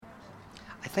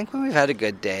think when we've had a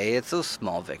good day, it's those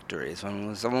small victories.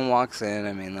 When someone walks in,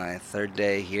 I mean, my third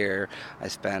day here, I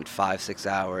spent 5-6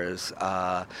 hours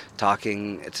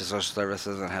talking to social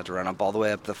services and had to run up all the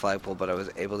way up the flagpole, but I was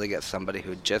able to get somebody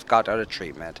who just got out of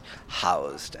treatment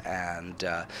housed. And,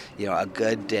 a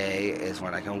good day is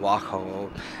when I can walk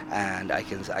home and I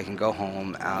can go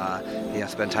home,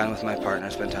 spend time with my partner,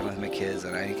 spend time with my kids,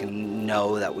 and I can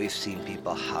know that we've seen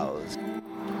people housed.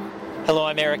 Hello,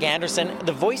 I'm Eric Anderson.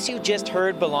 The voice you just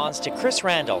heard belongs to Chris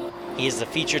Randall. He is the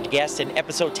featured guest in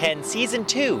Episode 10, Season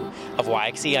 2 of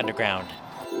YXE Underground.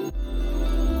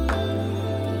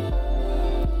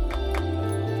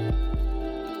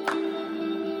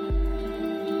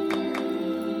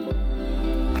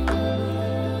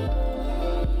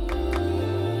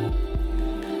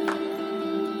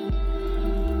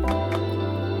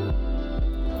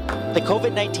 The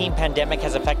COVID-19 pandemic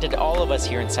has affected all of us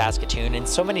here in Saskatoon in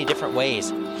so many different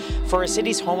ways. For our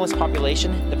city's homeless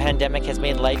population, the pandemic has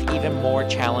made life even more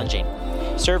challenging.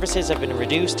 Services have been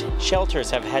reduced, shelters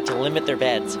have had to limit their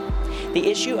beds. The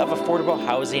issue of affordable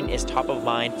housing is top of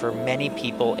mind for many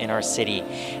people in our city,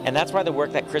 and that's why the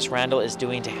work that Chris Randall is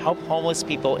doing to help homeless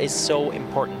people is so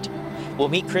important. We'll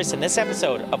meet Chris in this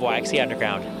episode of YXE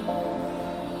Underground.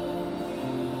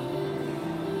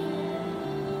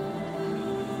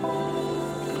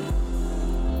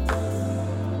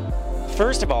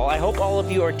 First of all, I hope all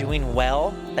of you are doing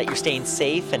well, that you're staying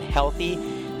safe and healthy,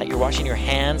 that you're washing your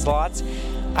hands lots.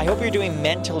 I hope you're doing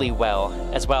mentally well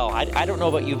as well. I don't know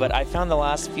about you, but I found the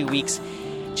last few weeks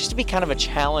just to be kind of a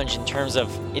challenge in terms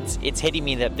of it's hitting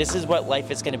me that this is what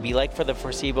life is going to be like for the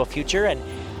foreseeable future, and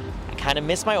I kind of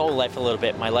miss my old life a little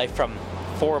bit, my life from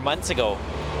 4 months ago.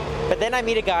 But then I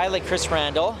meet a guy like Chris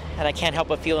Randall, and I can't help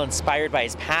but feel inspired by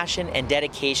his passion and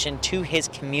dedication to his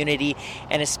community,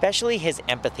 and especially his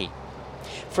empathy.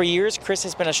 For years, Chris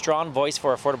has been a strong voice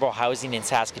for affordable housing in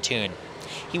Saskatoon.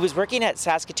 He was working at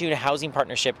Saskatoon Housing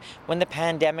Partnership when the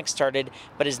pandemic started,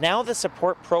 but is now the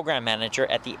support program manager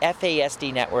at the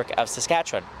FASD network of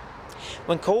Saskatchewan.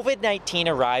 When COVID-19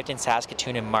 arrived in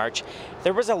Saskatoon in March,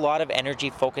 there was a lot of energy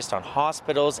focused on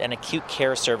hospitals and acute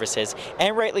care services,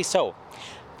 and rightly so.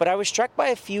 But I was struck by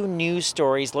a few news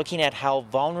stories looking at how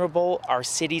vulnerable our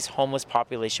city's homeless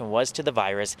population was to the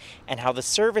virus and how the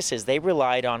services they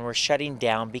relied on were shutting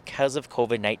down because of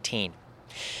COVID-19.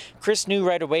 Chris knew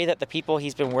right away that the people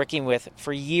he's been working with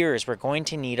for years were going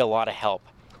to need a lot of help,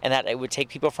 and that it would take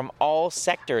people from all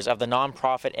sectors of the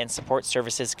nonprofit and support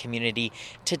services community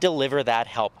to deliver that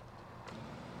help.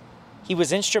 He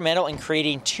was instrumental in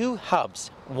creating 2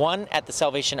 hubs, one at the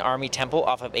Salvation Army Temple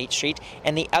off of 8th Street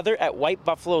and the other at White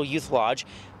Buffalo Youth Lodge,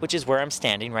 which is where I'm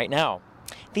standing right now.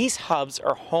 These hubs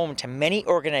are home to many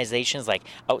organizations like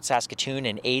Out Saskatoon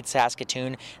and Aid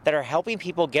Saskatoon that are helping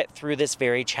people get through this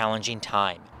very challenging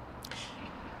time.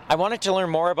 I wanted to learn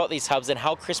more about these hubs and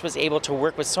how Chris was able to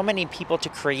work with so many people to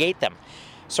create them.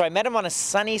 So I met him on a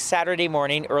sunny Saturday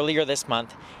morning earlier this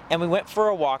month, and we went for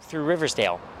a walk through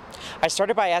Riversdale. I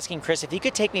started by asking Chris if he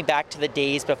could take me back to the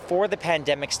days before the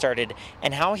pandemic started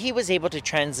and how he was able to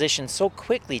transition so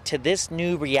quickly to this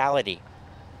new reality.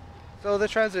 So the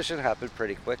transition happened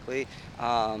pretty quickly.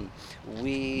 I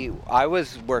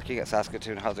was working at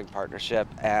Saskatoon Housing Partnership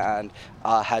and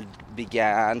had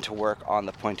began to work on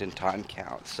the point-in-time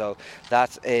count. So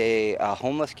that's a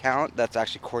homeless count that's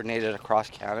actually coordinated across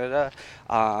Canada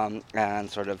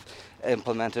and sort of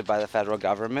implemented by the federal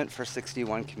government for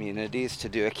 61 communities to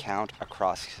do a count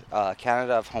across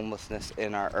Canada of homelessness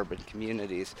in our urban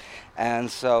communities. And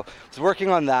so I was working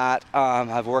on that.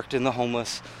 I've worked in the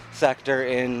homeless sector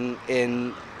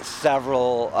in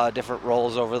several different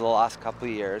roles over the last couple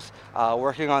of years,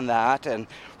 working on that. And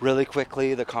really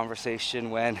quickly the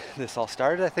conversation when this all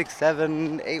started, I think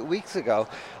 7-8 weeks ago,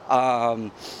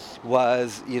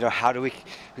 was, how do we,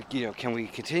 can we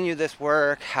continue this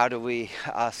work? How do we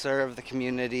serve the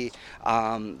community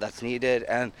that's needed?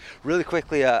 And really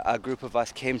quickly, a group of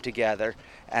us came together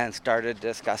and started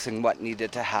discussing what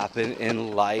needed to happen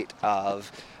in light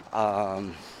of,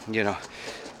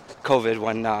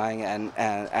 COVID-19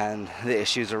 and the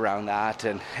issues around that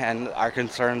and our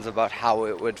concerns about how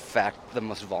it would affect the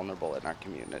most vulnerable in our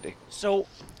community. So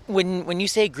when you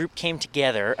say a group came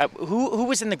together, who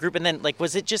was in the group, and then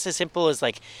was it just as simple as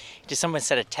did someone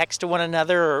send a text to one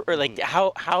another, or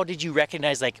how did you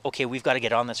recognize okay, we've got to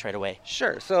get on this right away?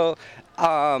 Sure. So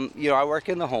I work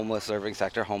in the homeless serving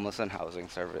sector, homeless and housing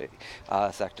serving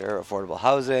sector, affordable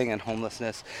housing and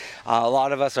homelessness. A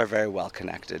lot of us are very well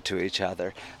connected to each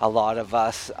other. A lot of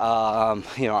us,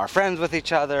 are friends with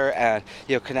each other and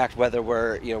connect, whether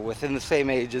we're within the same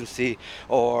agency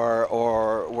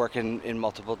or work in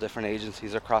multiple multiple different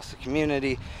agencies across the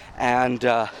community, and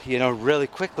really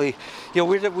quickly,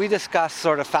 we discussed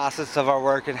sort of facets of our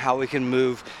work and how we can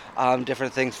move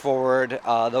different things forward.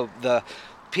 The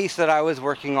piece that I was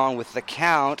working on with the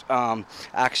count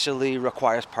actually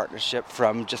requires partnership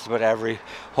from just about every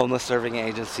homeless serving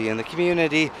agency in the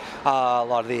community. A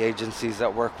lot of the agencies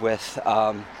that work with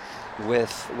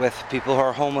people who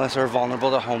are homeless or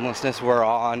vulnerable to homelessness were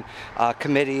on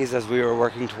committees as we were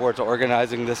working towards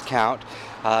organizing this count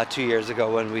 2 years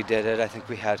ago when we did it. I think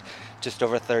we had just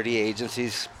over 30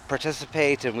 agencies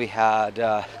participate, and we had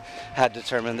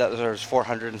determined that there was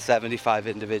 475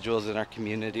 individuals in our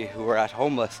community who were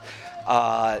homeless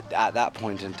at that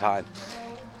point in time.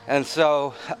 And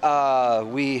so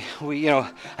we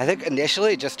I think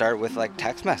initially it just started with like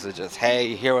text messages. Hey,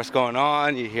 you hear what's going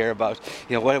on? You hear about,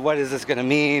 what is this going to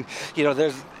mean?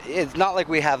 It's not like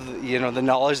we have, the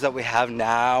knowledge that we have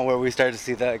now, where we started to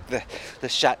see the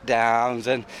shutdowns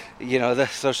and, the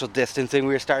social distancing.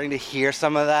 We were starting to hear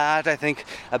some of that. I think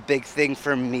a big thing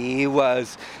for me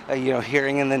was,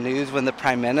 hearing in the news when the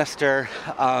Prime Minister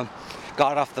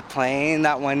got off the plane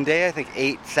that one day, I think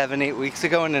 8 weeks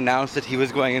ago, and announced that he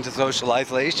was going into social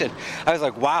isolation. I was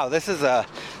like, wow, this is a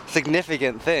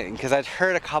significant thing, because I'd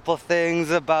heard a couple things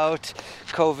about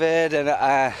COVID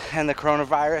and the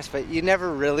coronavirus, but you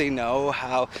never really know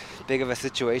how big of a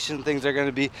situation things are going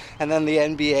to be. And then the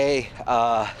NBA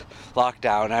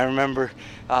lockdown, I remember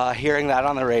hearing that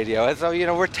on the radio. And so,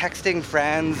 we're texting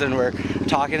friends and we're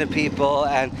talking to people,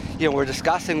 and we're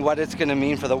discussing what it's going to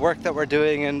mean for the work that we're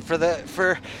doing and for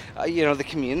the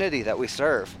community that we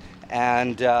serve.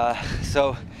 And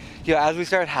so as we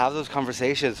started to have those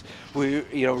conversations,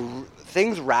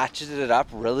 things ratcheted up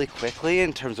really quickly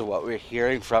in terms of what we're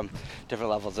hearing from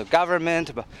different levels of government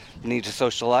about the need to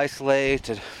social isolate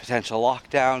and potential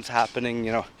lockdowns happening,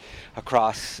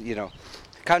 across, the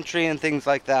country and things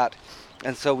like that.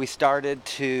 And so we started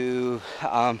to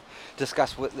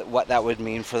discuss what that would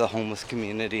mean for the homeless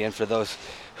community and for those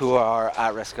who are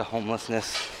at risk of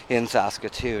homelessness in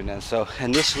Saskatoon. And so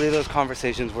initially those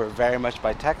conversations were very much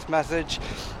by text message,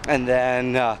 and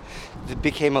then it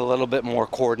became a little bit more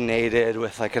coordinated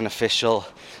with like an official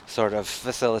sort of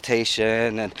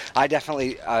facilitation. And I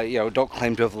definitely don't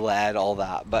claim to have led all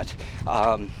that, but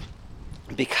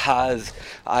because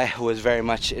I was very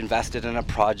much invested in a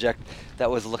project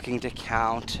that was looking to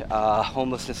count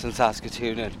homelessness in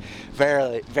Saskatoon, and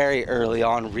very, very early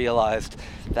on realized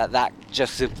that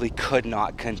just simply could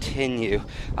not continue.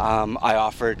 I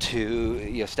offered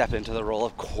to step into the role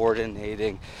of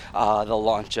coordinating the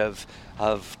launch of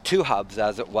 2 hubs,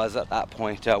 as it was at that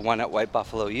point, one at White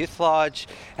Buffalo Youth Lodge,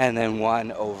 and then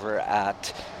one over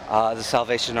at the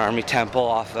Salvation Army Temple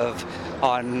off of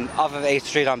 8th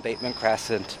Street on Bateman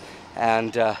Crescent.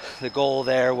 And the goal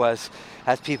there was,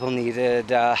 as people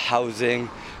needed housing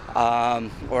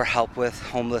or help with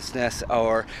homelessness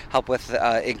or help with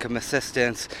income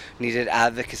assistance, needed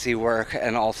advocacy work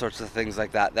and all sorts of things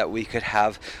like that, that we could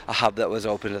have a hub that was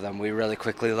open to them. We really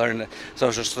quickly learned that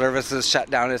social services shut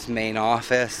down its main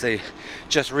office. They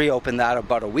just reopened that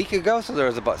about a week ago, so there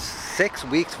was about 6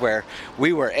 weeks where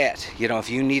we were it. If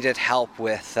you needed help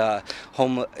with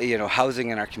housing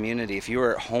in our community, if you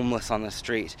were homeless on the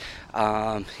street,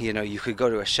 you could go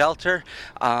to a shelter,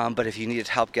 but if you needed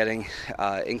help getting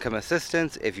income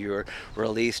assistance, if you were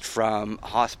released from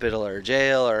hospital or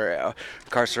jail or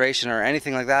incarceration or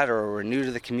anything like that, or were new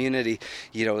to the community,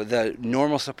 the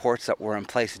normal supports that were in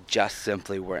place just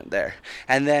simply weren't there.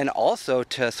 And then also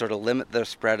to sort of limit the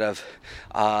spread of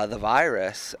the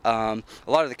virus, a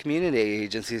lot of the community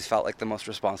agencies felt like the most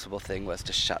responsible thing was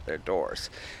to shut their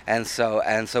doors. And so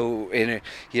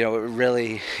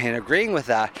really in agreeing with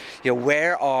that,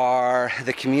 where are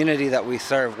the community that we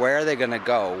serve? Where are they going to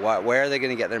go? Where are they going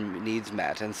to get their needs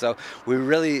met? And so we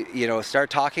really, start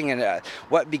talking, and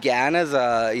what began as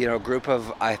a, group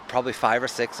of probably 5 or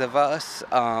 6 of us,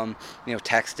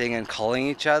 texting and calling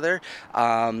each other,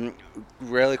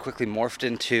 really quickly morphed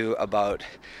into, about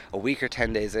a week or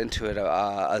 10 days into it,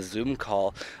 a Zoom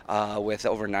call with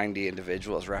over 90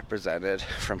 individuals represented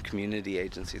from community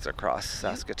agencies across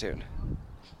Saskatoon.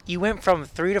 You went from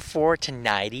 3 to 4 to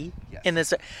 90 Yes. in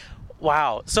this.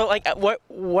 Wow. So like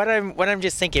what I'm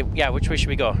just thinking, which way should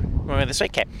we go? We're going this way?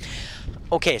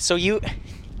 Okay. So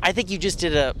I think you just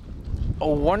did a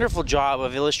wonderful job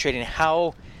of illustrating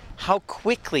how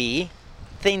quickly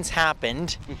things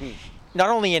happened, not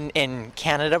only in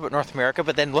Canada, but North America,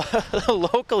 but then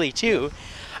locally too.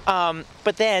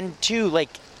 But then too, like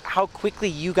how quickly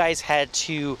you guys had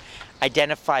to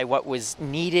identify what was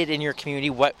needed in your community,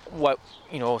 what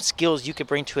skills you could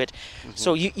bring to it.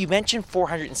 So you mentioned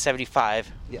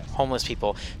 475 Yes. homeless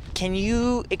people. Can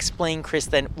you explain, Chris,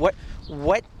 then what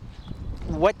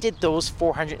did those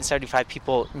 475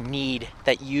 people need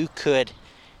that you could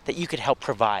help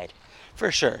provide?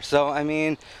 For sure. So, I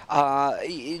mean,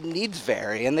 needs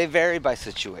vary, and they vary by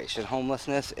situation.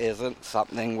 Homelessness isn't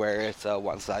something where it's a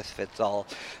one-size-fits-all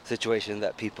situation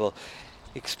that people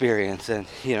experience. And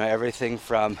everything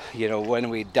from when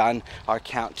we done our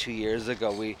count 2 years ago,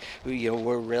 we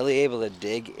were really able to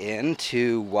dig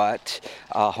into what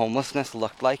homelessness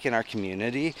looked like in our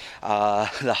community,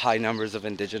 the high numbers of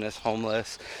Indigenous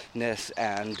homelessness,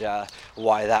 and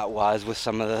why that was with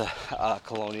some of the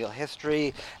colonial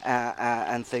history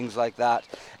and things like that,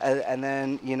 and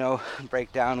then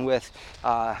breakdown with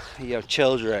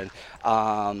children,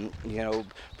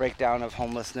 breakdown of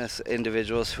homelessness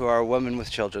individuals who are women with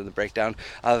children, the breakdown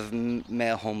of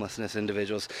male homelessness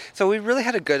individuals. So we really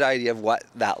had a good idea of what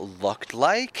that looked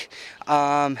like.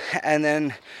 And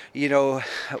then,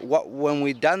 when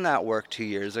we done that work 2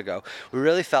 years ago, we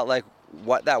really felt like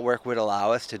what that work would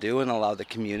allow us to do and allow the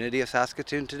community of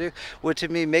Saskatoon to do would, to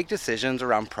me, make decisions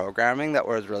around programming that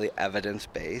was really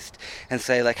evidence-based and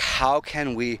say, like, how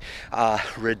can we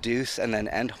reduce and then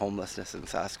end homelessness in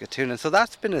Saskatoon? And so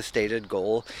that's been a stated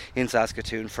goal in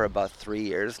Saskatoon for about 3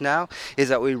 years now, is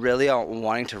that we really are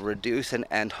wanting to reduce and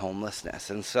end homelessness.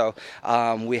 And so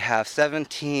we have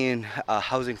 17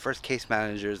 Housing First case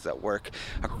managers that work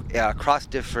across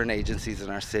different agencies in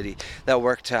our city that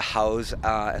work to house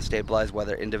and stabilize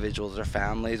whether individuals or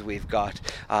families. We've got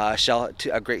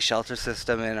a great shelter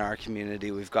system in our community.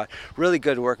 We've got really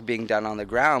good work being done on the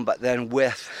ground, but then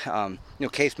with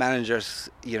case managers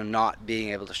not being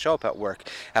able to show up at work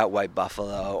at White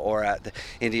Buffalo or at the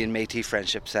Indian Métis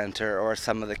Friendship Center or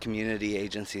some of the community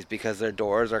agencies because their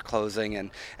doors are closing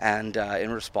and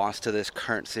in response to this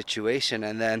current situation.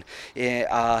 And then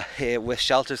with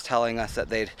shelters telling us that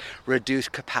they'd reduce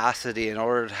capacity in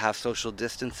order to have social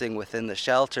distancing within the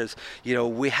shelters,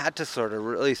 we had to sort of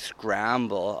really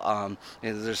scramble.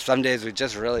 There's some days we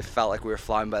just really felt like we were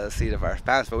flying by the seat of our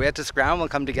pants, but we had to scramble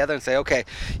and come together and say, okay,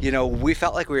 we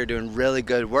felt like we were doing really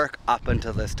good work up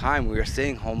until this time. We were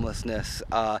seeing homelessness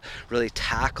really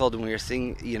tackled, and we were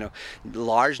seeing,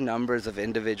 large numbers of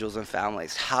individuals and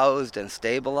families housed and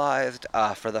stabilized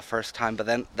for the first time. But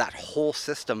then that whole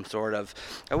system sort of,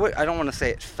 I don't want to say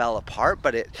it fell apart,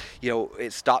 but it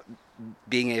stopped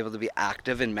being able to be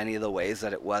active in many of the ways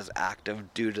that it was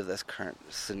active due to this current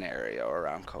scenario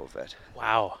around COVID.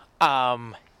 Wow.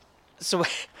 So,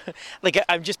 like,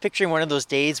 I'm just picturing one of those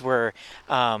days where,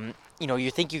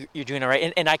 you think you're doing it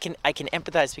right, and I can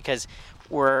empathize because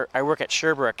I work at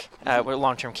Sherbrooke, we're a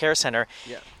long-term care center.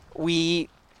 Yeah. We,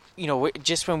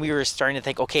 just when we were starting to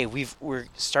think, okay, we're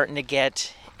starting to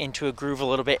get into a groove a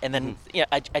little bit, and then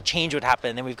a change would happen,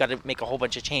 and then we've got to make a whole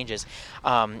bunch of changes.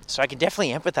 So I can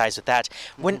definitely empathize with that.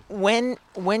 When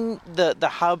the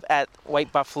hub at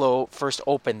White Buffalo first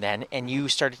opened, then, and you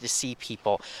started to see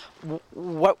people,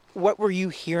 what were you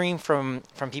hearing from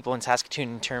people in Saskatoon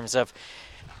in terms of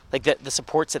like the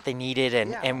supports that they needed,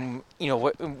 and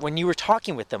when you were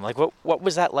talking with them, like what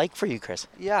was that like for you, Chris?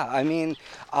 Yeah, I mean,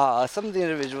 some of the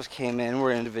individuals came in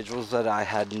were individuals that I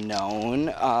had known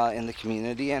in the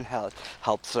community and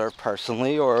helped serve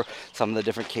personally, or some of the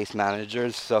different case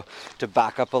managers. So to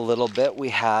back up a little bit, we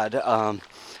had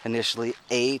initially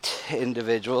 8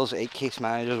 case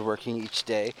managers working each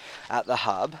day at the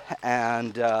hub,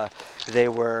 and they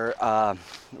were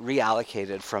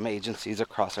reallocated from agencies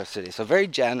across our city. So very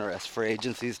generous for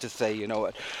agencies to say, you know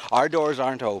what, our doors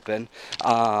aren't open,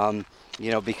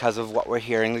 because of what we're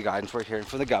hearing, the guidance we're hearing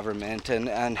from the government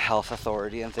and health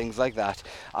authority and things like that.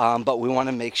 But we want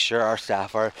to make sure our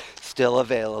staff are still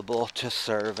available to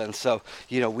serve. And so,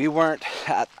 we weren't,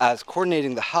 as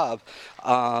coordinating the hub,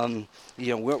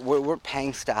 we're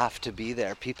paying staff to be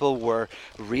there. People were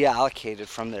reallocated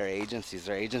from their agencies.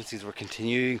 Their agencies were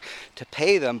continuing to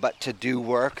pay them, but to do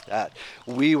work that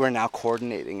we were now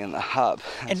coordinating in the hub.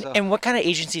 And what kind of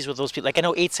agencies were those people? Like, I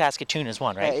know 8 Saskatoon is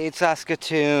one, right? 8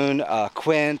 Saskatoon,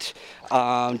 Quint,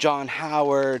 John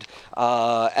Howard,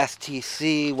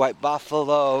 STC, White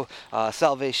Buffalo,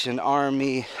 Salvation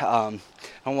Army. I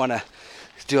don't want to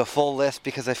do a full list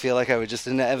because I feel like I would just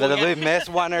inevitably miss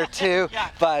one or two.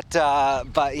 But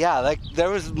yeah, like there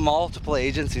was multiple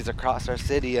agencies across our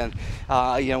city, and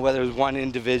whether it was one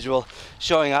individual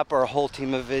showing up or a whole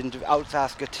team of out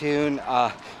Saskatoon,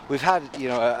 we've had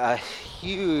a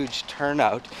huge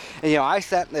turnout. And, I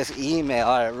sent this email.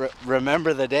 I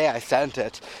remember the day I sent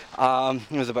it.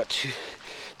 It was about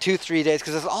 2-3 days,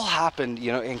 because this all happened,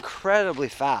 incredibly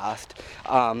fast.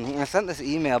 I sent this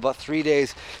email about 3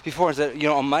 days before and said,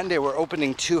 on Monday we're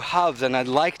opening 2 hubs, and I'd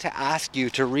like to ask you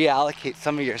to reallocate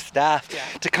some of your staff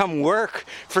to come work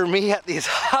for me at these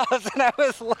hubs. And I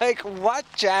was like, what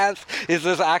chance is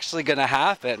this actually going to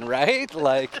happen, right?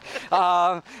 Like,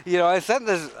 I sent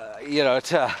this,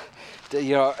 to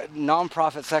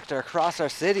nonprofit sector across our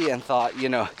city and thought,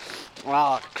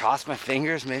 well, cross my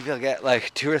fingers, maybe I'll get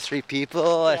like 2 or 3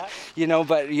 people,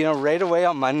 but right away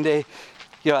on Monday,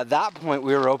 at that point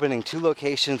we were opening 2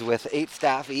 locations with 8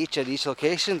 staff each at each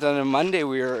location, and on Monday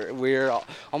we were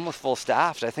almost full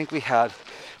staffed. I think we had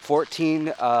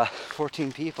 14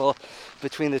 people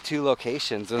between the 2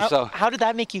 locations. And how did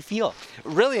that make you feel?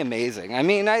 Really amazing. I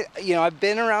mean, I've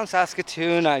been around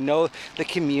Saskatoon. I know the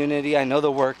community. I know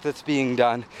the work that's being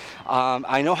done.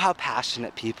 I know how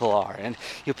passionate people are, and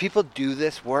people do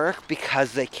this work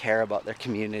because they care about their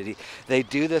community. They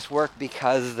do this work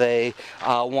because they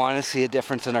want to see a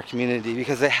difference in our community,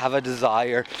 because they have a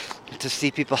desire to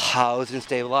see people housed and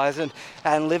stabilized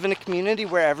and live in a community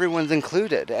where everyone's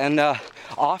included. And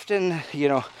often,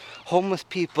 homeless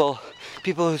people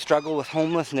who struggle with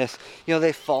homelessness,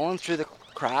 they've fallen through the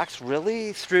cracks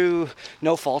really through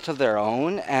no fault of their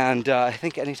own. And I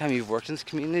think anytime you've worked in this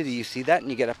community, you see that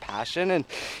and you get a passion, and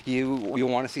you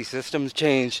want to see systems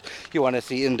change. You want to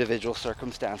see individual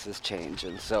circumstances change.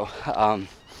 And so,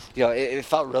 it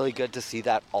felt really good to see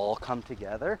that all come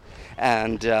together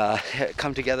and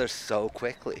come together so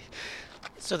quickly.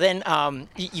 So then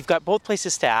you've got both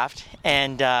places staffed,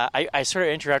 and I sort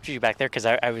of interrupted you back there because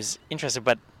I was interested,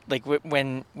 but like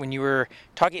when you were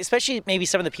talking, especially maybe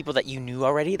some of the people that you knew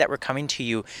already that were coming to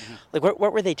you, like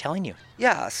what were they telling you?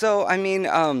 Yeah, so I mean,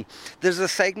 there's a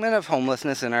segment of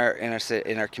homelessness in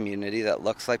our community that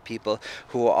looks like people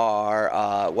who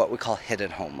are what we call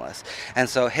hidden homeless. And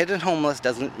so hidden homeless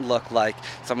doesn't look like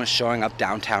someone showing up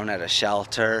downtown at a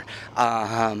shelter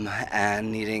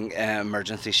and needing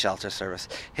emergency shelter service.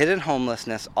 Hidden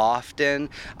homelessness often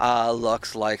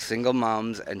looks like single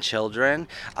moms and children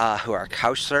who are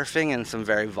couch surfing in some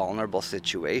very vulnerable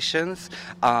situations,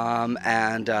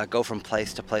 and go from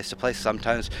place to place to place,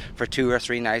 sometimes for 2 or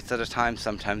 3 nights at a time,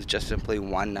 sometimes just simply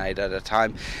 1 night at a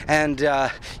time, and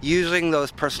using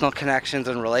those personal connections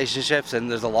and relationships. And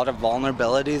there's a lot of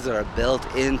vulnerabilities that are built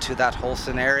into that whole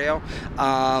scenario,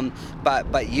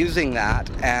 but using that,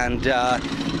 and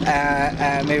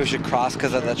maybe we should cross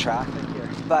because of the traffic here,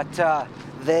 but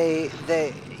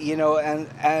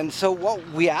and so what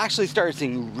we actually started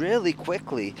seeing really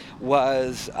quickly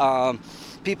was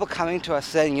people coming to us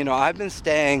saying, I've been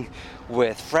staying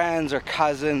with friends or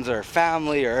cousins or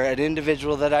family or an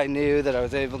individual that I knew that I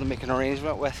was able to make an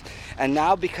arrangement with, and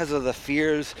now because of the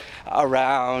fears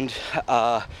around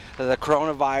the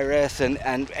coronavirus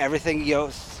and everything,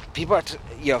 people are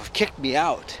kicked me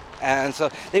out. And so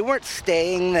they weren't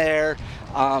staying there,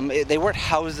 they weren't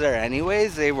housed there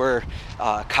anyways, they were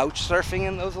couch surfing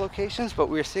in those locations, but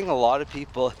we were seeing a lot of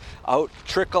people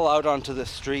trickle out onto the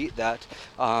street that,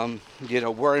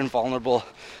 were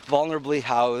vulnerably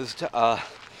housed,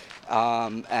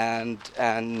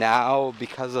 and now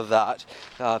because of that,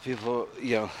 people,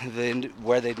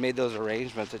 where they'd made those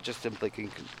arrangements, it just simply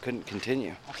couldn't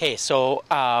continue. Okay, so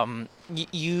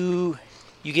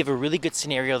you give a really good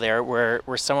scenario there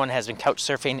where someone has been couch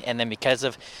surfing, and then because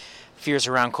of fears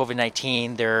around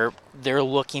COVID-19, they're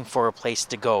looking for a place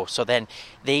to go. So then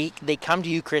they come to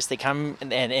you, Chris. They come,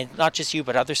 and not just you,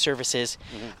 but other services.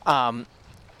 Mm-hmm.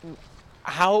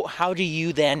 How do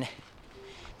you then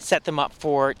set them up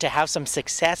to have some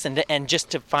success and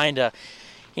just to find a,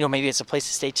 maybe it's a place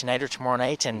to stay tonight or tomorrow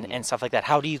night and stuff like that?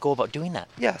 How do you go about doing that?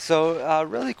 Yeah, so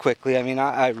really quickly, I mean,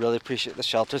 I really appreciate the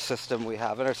shelter system we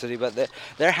have in our city, but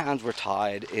their hands were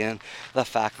tied in the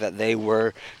fact that they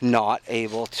were not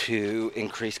able to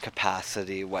increase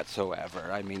capacity whatsoever.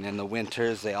 I mean, in the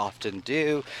winters, they often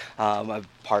do. I'm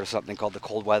part of something called the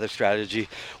cold weather strategy,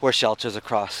 where shelters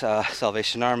across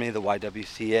Salvation Army, the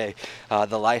YWCA,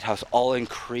 the Lighthouse all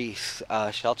increase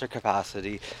shelter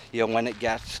capacity, when it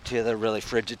gets to the really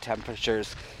frigid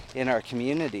temperatures in our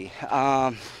community.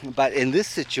 But in this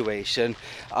situation,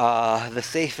 the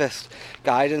safest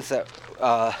guidance that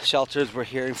shelters were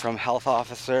hearing from health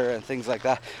officer and things like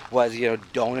that was,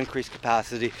 don't increase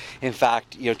capacity. In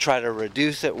fact, try to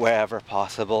reduce it wherever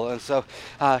possible. And so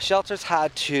shelters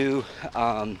had to,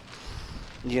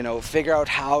 figure out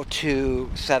how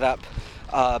to set up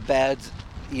beds,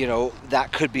 that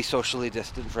could be socially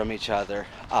distant from each other,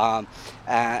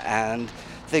 and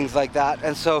things like that.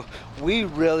 And so we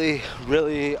really,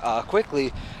 really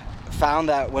quickly found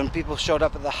that when people showed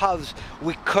up at the hubs,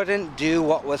 we couldn't do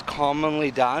what was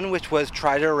commonly done, which was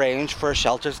try to arrange for a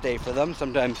shelter stay for them,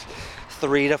 sometimes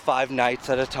 3 to 5 nights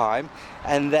at a time,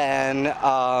 and then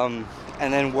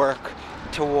work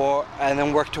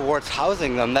towards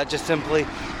housing them. That just simply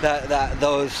that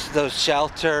those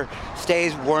shelter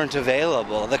stays weren't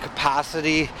available. The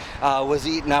capacity was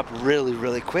eaten up really,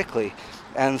 really quickly,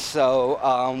 and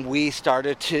so we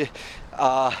started to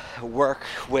work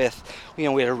with, we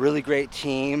had a really great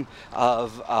team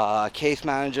of case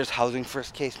managers, Housing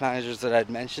First case managers that I'd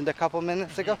mentioned a couple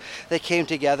minutes ago. They came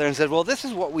together and said, well, this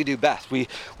is what we do best. We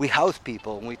house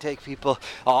people, and we take people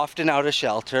often out of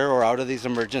shelter or out of these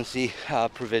emergency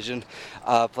provision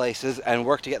places and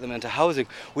work to get them into housing.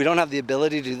 We don't have the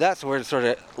ability to do that, so we're sort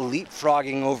of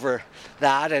leapfrogging over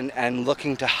that and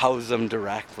looking to house them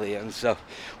directly. And so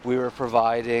we were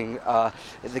providing,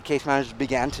 the case managers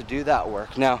began to do that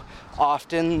work. Now,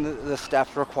 often the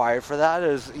steps required for that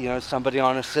is, somebody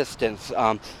on assistance.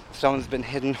 If someone's been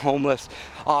hidden homeless,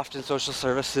 often social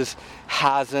services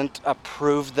hasn't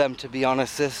approved them to be on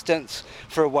assistance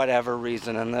for whatever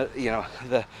reason, and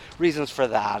the reasons for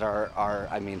that are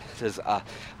there's a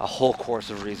whole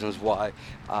course of reasons why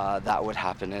that would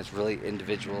happen. It's really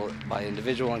individual by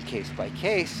individual and case by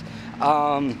case.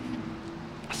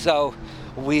 So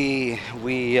we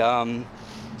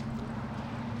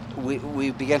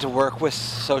began to work with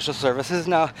social services.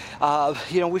 Now,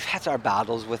 we've had our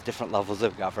battles with different levels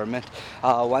of government.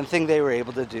 One thing they were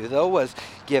able to do, though, was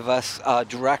give us a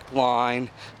direct line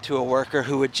to a worker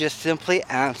who would just simply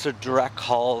answer direct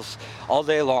calls all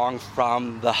day long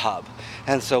from the hub.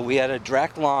 And so we had a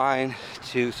direct line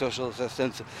to social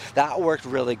assistance. That worked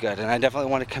really good, and I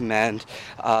definitely want to commend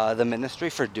the ministry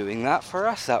for doing that for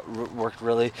us. That worked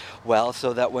really well,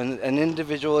 so that when an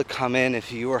individual would come in,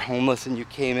 if you were homeless and you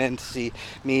came in to see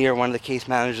me or one of the case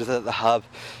managers at the hub,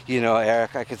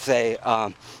 Eric, I could say,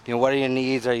 what are your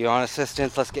needs? Are you on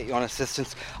assistance? Let's get you on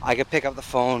assistance. I could pick up the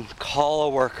phone, call a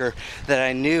worker that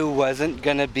I knew wasn't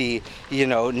going to be,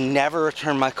 never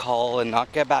return my call and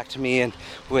not get back to me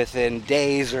within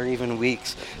days or even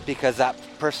weeks, because that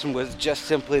person was just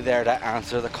simply there to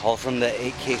answer the call from the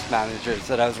 8 case managers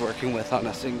that I was working with on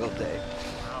a single day.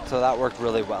 So that worked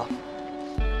really well.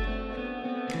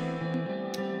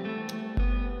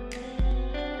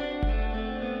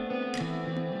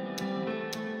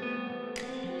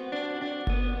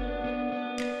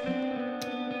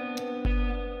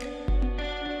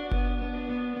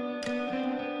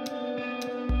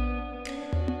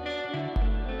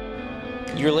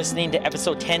 You're listening to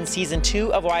episode 10, season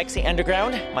 2 of YXE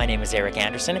Underground. My name is Eric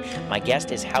Anderson. My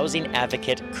guest is housing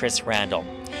advocate Chris Randall.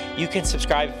 You can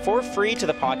subscribe for free to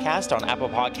the podcast on Apple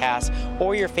Podcasts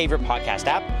or your favorite podcast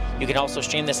app. You can also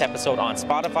stream this episode on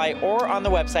Spotify or on the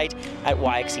website at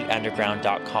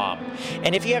yxeunderground.com.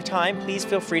 And if you have time, please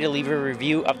feel free to leave a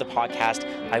review of the podcast.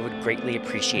 I would greatly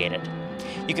appreciate it.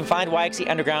 You can find YXE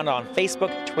Underground on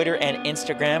Facebook, Twitter, and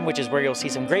Instagram, which is where you'll see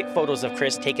some great photos of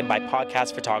Chris taken by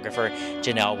podcast photographer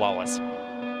Janelle Wallace.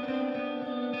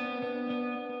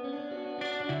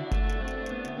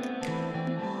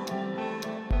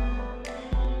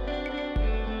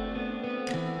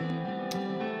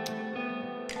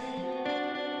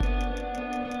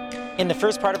 In the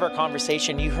first part of our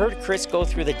conversation, you heard Chris go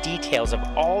through the details of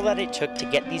all that it took to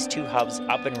get these 2 hubs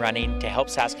up and running to help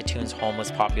Saskatoon's homeless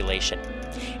population.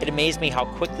 It amazed me how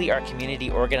quickly our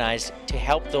community organized to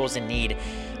help those in need,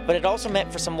 but it also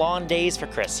meant for some long days for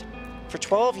Chris. For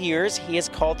 12 years, he has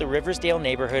called the Riversdale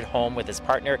neighborhood home with his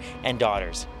partner and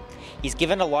daughters. He's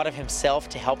given a lot of himself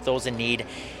to help those in need,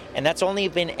 and that's only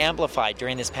been amplified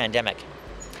during this pandemic.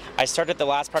 I started the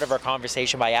last part of our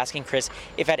conversation by asking Chris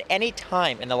if at any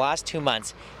time in the last 2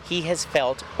 months he has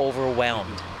felt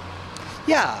overwhelmed.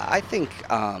 Yeah, I think,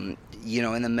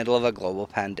 in the middle of a global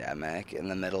pandemic, in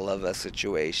the middle of a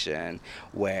situation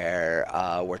where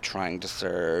we're trying to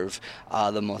serve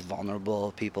the most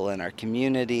vulnerable people in our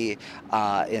community,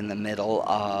 in the middle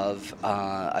of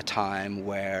a time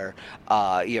where,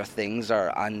 things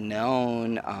are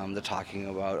unknown. They're talking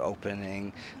about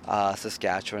opening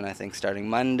Saskatchewan, I think, starting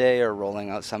Monday, or rolling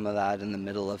out some of that in the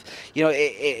middle of,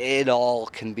 it all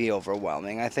can be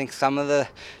overwhelming. I think some of the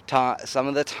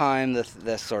time,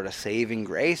 the sort of saving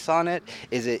grace on it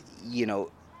is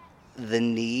the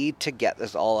need to get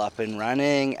this all up and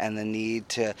running and the need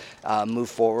to move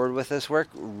forward with this work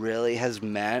really has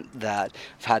meant that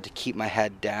I've had to keep my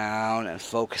head down and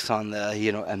focus on the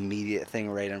immediate thing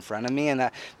right in front of me, and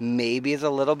that maybe is a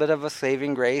little bit of a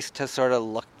saving grace to sort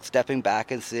of stepping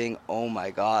back and seeing, oh my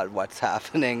God, what's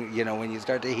happening, when you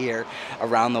start to hear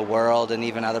around the world and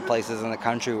even other places in the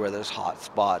country where there's hot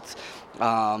spots.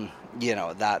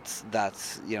 that's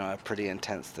a pretty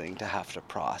intense thing to have to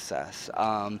process.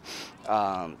 I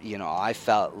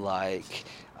felt like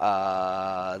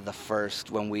the first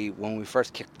when we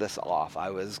first kicked this off, I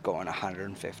was going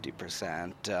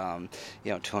 150%,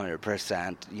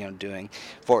 200%, doing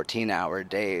 14-hour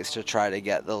days to try to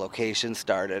get the location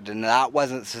started, and that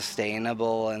wasn't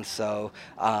sustainable. And so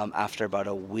after about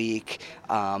a week,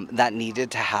 that needed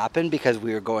to happen because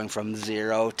we were going from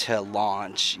zero to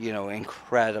launch,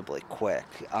 incredibly quick.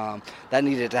 That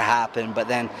needed to happen, but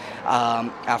then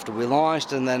after we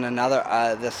launched, and then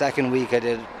the second week I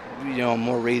did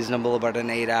more reasonable, about an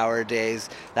 8-hour days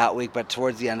that week. But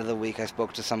towards the end of the week, I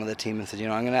spoke to some of the team and said,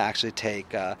 I'm going to actually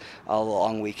take a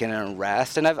long weekend and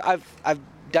rest. And I've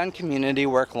done community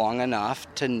work long enough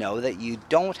to know that you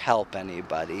don't help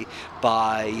anybody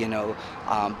by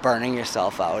burning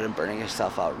yourself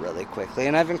out really quickly.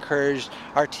 And I've encouraged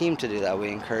our team to do that. We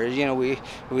encourage,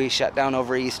 we shut down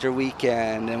over Easter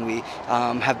weekend, and we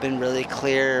have been really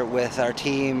clear with our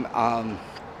team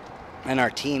and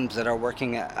our teams that are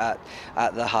working at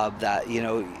the hub that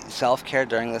self-care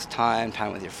during this time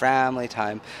with your family,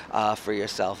 time for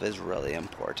yourself is really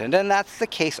important. And that's the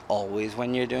case always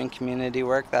when you're doing community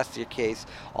work. That's your case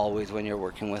always when you're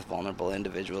working with vulnerable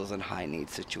individuals in high need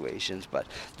situations, but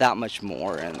that much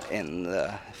more in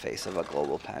the face of a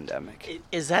global pandemic.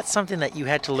 Is that something that you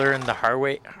had to learn the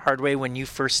hard way when you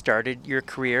first started your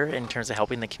career in terms of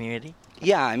helping the community?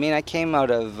 Yeah, I came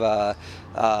out of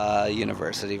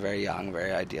university very young,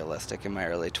 very idealistic in my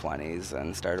early 20s,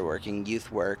 and started working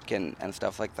youth work and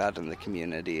stuff like that in the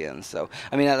community. And so,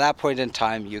 at that point in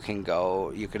time, you can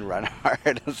run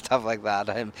hard and stuff like that.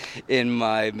 I'm in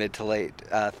my mid to late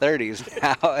 30s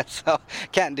now, so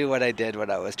can't do what I did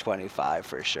when I was 25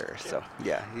 for sure. So,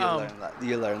 yeah,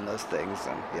 you learn those things,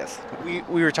 and yes.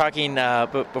 We were talking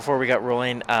before we got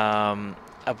rolling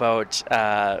about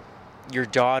your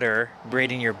daughter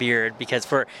braiding your beard, because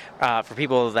for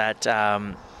people that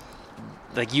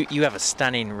like you have a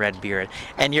stunning red beard,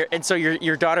 and so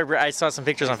your daughter, I saw some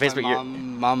pictures on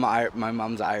Facebook. My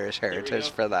mom's Irish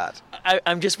heritage for that.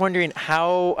 I'm just wondering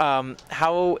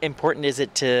how important is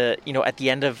it to at the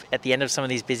end of some of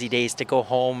these busy days to go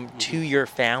home to your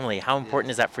family? How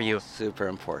important is that for you? Super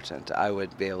important. I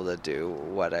would be able to do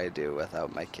what I do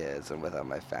without my kids and without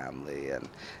my family and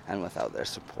without their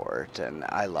support. And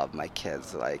I love my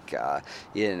kids. Like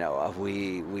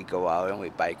we go out and we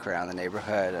bike around the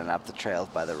neighborhood and up the trails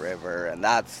by the river, and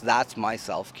that's my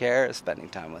self-care, spending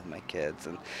time with my kids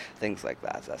and things like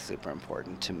that. That's super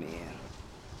important to me.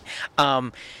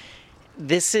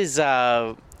 This is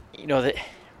it's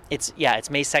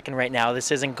May 2nd right now.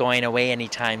 This isn't going away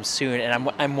anytime soon, and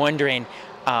I'm wondering,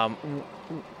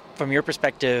 from your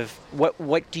perspective, what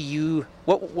would you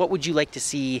like to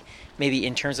see maybe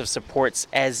in terms of supports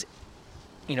as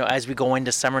we go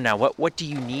into summer now? What do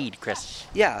you need, Chris?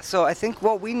 Yeah, so I think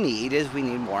what we need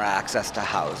more access to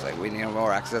housing. We need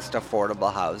more access to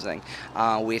affordable housing.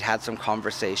 We'd had some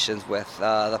conversations with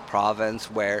the province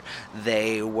where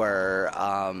they were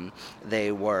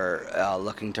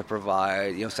looking to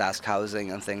provide, Sask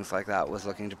Housing and things like that was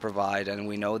looking to provide, and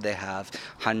we know they have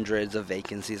hundreds of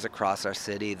vacancies across our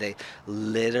city. They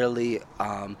literally,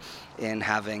 in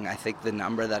having, I think the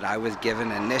number that I was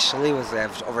given initially was they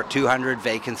have over 200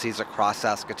 vacancies across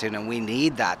Saskatoon, and we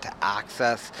need that to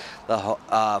access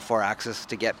for access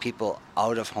to get people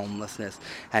out of homelessness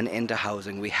and into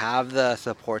housing. We have the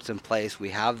supports in place. We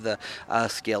have the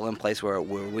skill in place where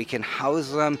we can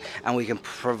house them and we can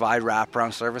provide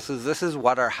wraparound services. This is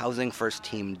what our Housing First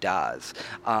team does.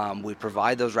 We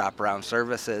provide those wraparound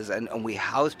services, and we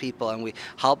house people, and we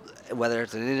help, whether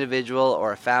it's an individual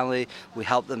or a family, we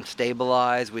help them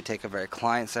stabilize. We take a very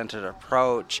client-centered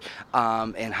approach.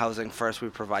 In Housing First, we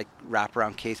provide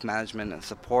wraparound case management and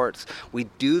supports. We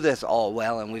do this all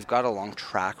well, and we've got a long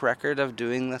track record of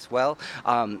doing this well.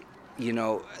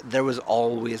 There was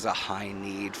always a high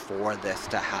need for this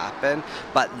to happen,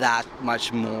 but that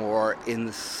much more in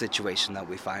the situation that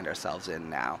we find ourselves in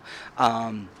now.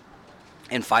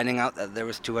 And finding out that there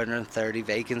was 230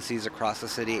 vacancies across the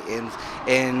city in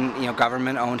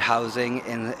government-owned housing,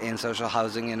 in social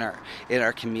housing in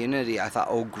our community, I thought,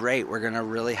 oh great, we're going to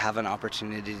really have an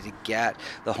opportunity to get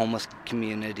the homeless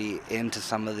community into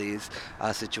some of these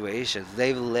situations.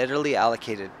 They've literally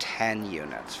allocated 10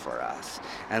 units for us,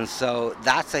 and so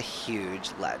that's a huge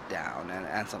letdown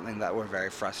and something that we're very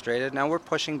frustrated. Now we're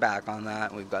pushing back on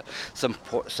that. We've got some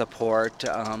support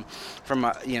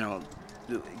from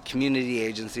community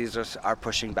agencies are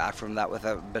pushing back from that with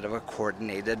a bit of a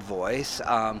coordinated voice.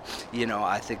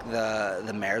 I think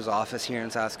the mayor's office here in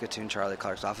Saskatoon, Charlie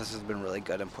Clark's office, has been really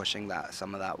good in pushing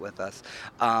some of that with us.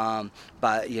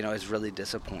 But it's really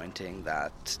disappointing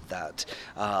that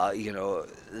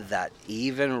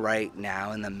even right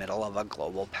now in the middle of a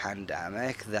global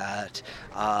pandemic, that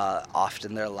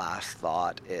often their last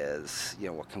thought is,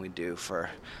 what can we do for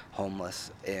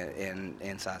homeless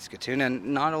in Saskatoon?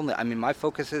 And not only, my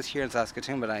focus is here in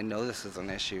Saskatoon, but I know this is an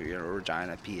issue,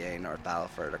 Regina, PA, North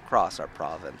Battleford, across our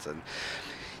province. And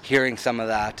hearing some of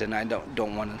that, and I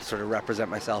don't want to sort of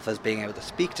represent myself as being able to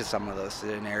speak to some of those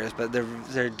scenarios, but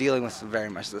they're dealing with very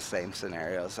much the same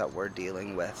scenarios that we're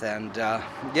dealing with, and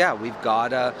we've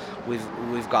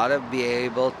gotta be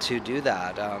able to do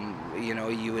that.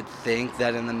 You would think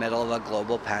that in the middle of a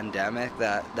global pandemic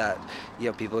that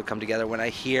people would come together. When I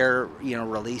hear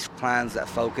release plans that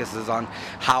focuses on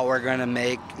how we're going to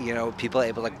make people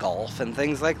able to golf and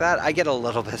things like that, I get a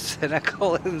little bit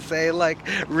cynical and say, like,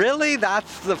 really,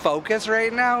 that's the focus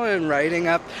right now in writing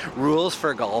up rules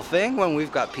for golfing when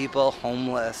we've got people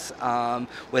homeless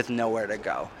with nowhere to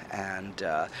go. And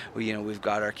we've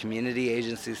got our community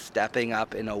agencies stepping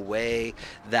up in a way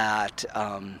that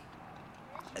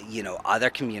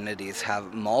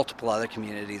multiple other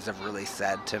communities have really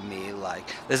said to me, like,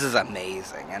 this is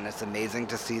amazing, and it's amazing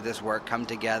to see this work come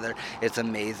together. It's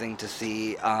amazing to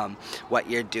see what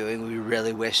you're doing. We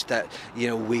really wish that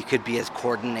we could be as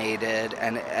coordinated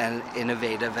and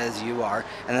innovative as you are.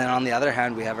 And then on the other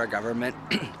hand, we have our government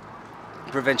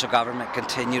provincial government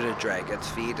continue to drag its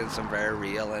feet in some very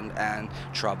real and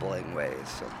troubling ways.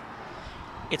 So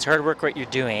it's hard work what you're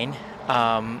doing.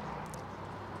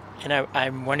 And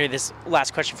I'm wondering this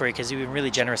last question for you, because you've been really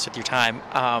generous with your time.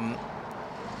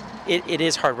 It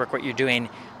is hard work what you're doing,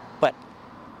 but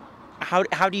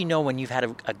how do you know when you've had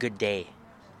a good day?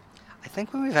 I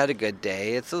think when we've had a good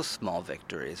day, it's those small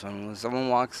victories. When someone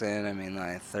walks in,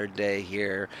 my third day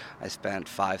here, I spent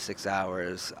 5-6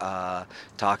 hours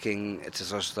talking to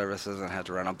social services and had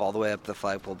to run up all the way up the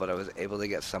flagpole, but I was able to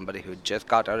get somebody who just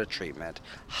got out of treatment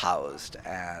housed.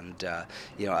 And a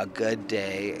good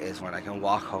day is when I can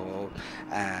walk home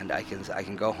and I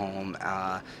can go home,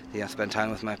 spend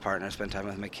time with my partner, spend time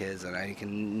with my kids, and I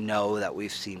can know that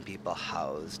we've seen people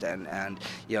housed. And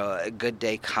a good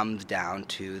day comes down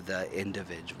to the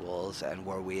individuals, and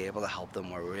were we able to help them,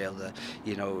 were we able to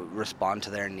respond to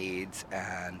their needs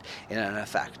and in an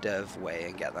effective way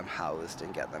and get them housed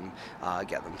and get them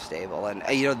stable. And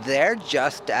they're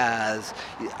just as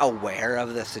aware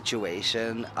of the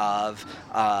situation of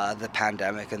the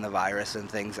pandemic and the virus and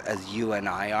things as you and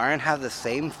I are, and have the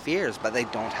same fears, but they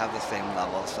don't have the same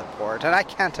level of support. And I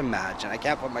can't imagine, I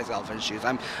can't put myself in shoes.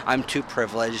 I'm too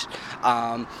privileged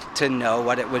to know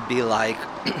what it would be like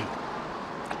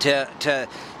to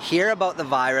hear about the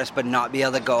virus but not be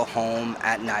able to go home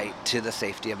at night to the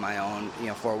safety of my own,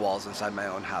 four walls inside my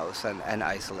own house and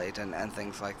isolate and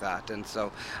things like that. And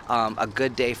so a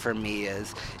good day for me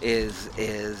is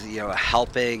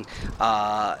helping,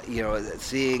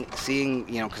 seeing,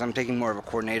 because I'm taking more of a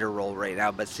coordinator role right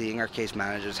now, but seeing our case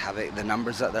managers having the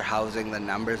numbers that they're housing, the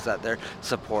numbers that they're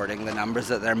supporting, the numbers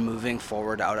that they're moving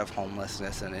forward out of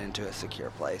homelessness and into a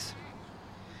secure place.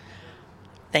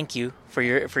 Thank you for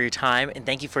your time, and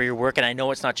thank you for your work. And I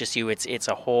know it's not just you; it's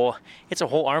a whole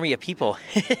army of people.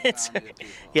 Thank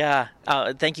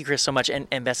you, Chris, so much,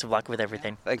 and best of luck with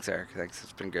everything. Thanks, Eric. Thanks.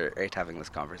 It's been great having this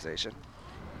conversation.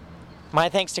 My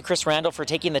thanks to Chris Randall for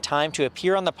taking the time to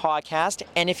appear on the podcast.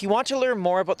 And if you want to learn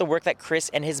more about the work that Chris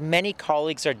and his many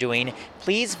colleagues are doing,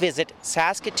 please visit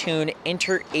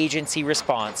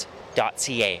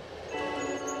SaskatoonInteragencyResponse.ca.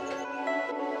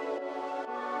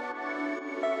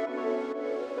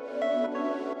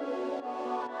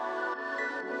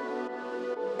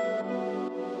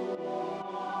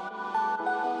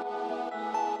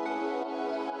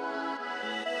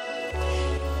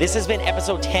 This has been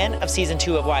episode 10 of season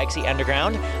 2 of YXE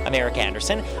Underground. I'm Eric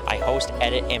Anderson. I host,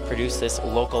 edit, and produce this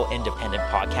local independent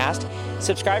podcast.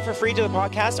 Subscribe for free to the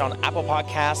podcast on Apple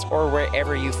Podcasts or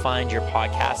wherever you find your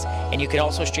podcasts. And you can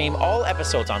also stream all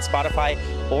episodes on Spotify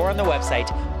or on the website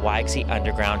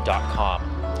yxeunderground.com.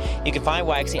 You can find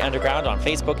YXE Underground on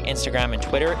Facebook, Instagram, and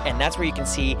Twitter, and that's where you can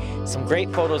see some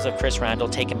great photos of Chris Randall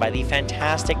taken by the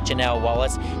fantastic Janelle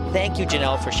Wallace. Thank you,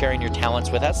 Janelle, for sharing your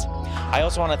talents with us. I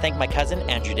also want to thank my cousin,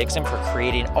 Andrew Dixon, for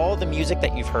creating all the music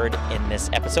that you've heard in this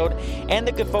episode, and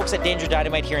the good folks at Danger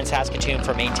Dynamite here in Saskatoon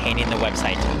for maintaining the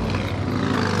website.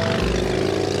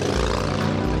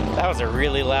 That was a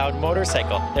really loud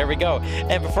motorcycle. There we go.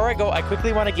 And before I go, I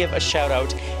quickly want to give a shout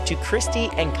out to Christy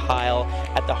and Kyle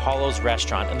at the Hollows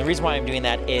Restaurant. And the reason why I'm doing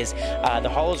that is the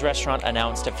Hollows Restaurant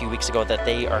announced a few weeks ago that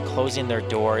they are closing their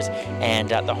doors.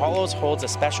 And the Hollows holds a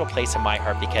special place in my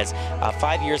heart because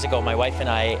 5 years ago, my wife and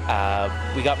I,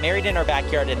 we got married in our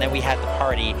backyard, and then we had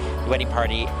the wedding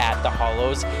party at the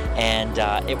Hollows. And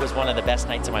it was one of the best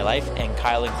nights of my life. And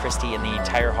Kyle and Christy and the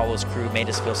entire Hollows crew made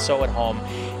us feel so at home.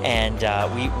 And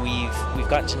we've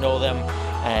gotten to know them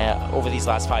over these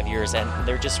last 5 years, and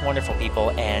they're just wonderful people.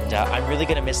 And I'm really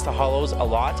going to miss the Hollows a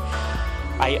lot.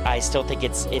 I still think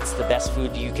it's the best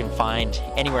food you can find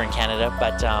anywhere in Canada,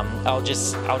 but I'll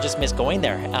just miss going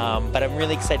there. But I'm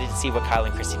really excited to see what Kyle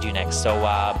and Christy do next. So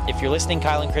if you're listening,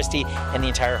 Kyle and Christy and the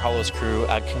entire Hollows crew,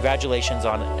 congratulations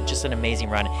on just an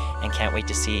amazing run, and can't wait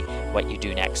to see what you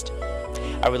do next.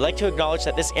 I would like to acknowledge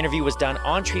that this interview was done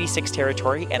on Treaty 6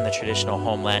 territory and the traditional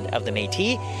homeland of the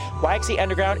Métis. YXE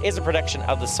Underground is a production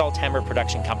of the Salthammer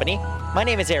Production Company. My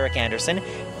name is Eric Anderson.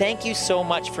 Thank you so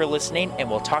much for listening, and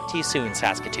we'll talk to you soon,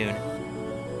 Saskatoon.